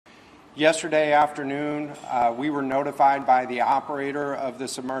Yesterday afternoon, we were notified by the operator of the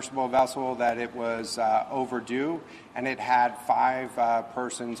submersible vessel that it was overdue, and it had 5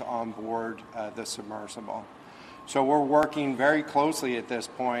 persons on board the submersible. So we're working very closely at this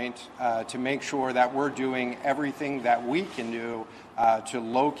point to make sure that we're doing everything that we can do to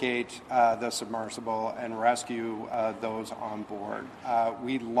locate the submersible and rescue those on board.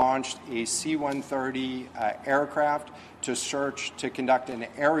 We launched a C-130 aircraft to conduct an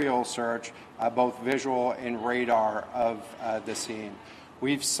aerial search, both visual and radar, of the scene.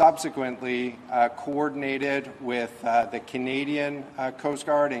 We've subsequently coordinated with the Canadian Coast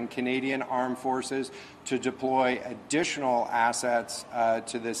Guard and Canadian Armed Forces to deploy additional assets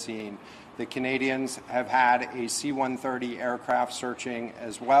to the scene. The Canadians have had a C-130 aircraft searching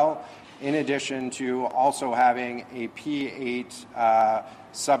as well, in addition to also having a P-8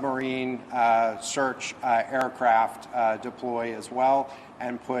 submarine search aircraft deploy as well,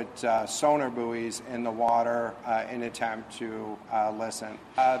 and put sonar buoys in the water in attempt to listen.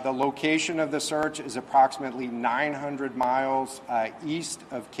 The location of the search is approximately 900 miles east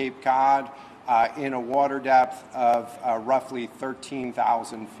of Cape Cod in a water depth of roughly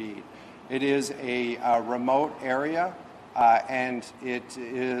 13,000 feet. It is a remote area, and it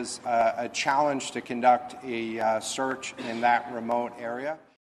is a challenge to conduct a search in that remote area.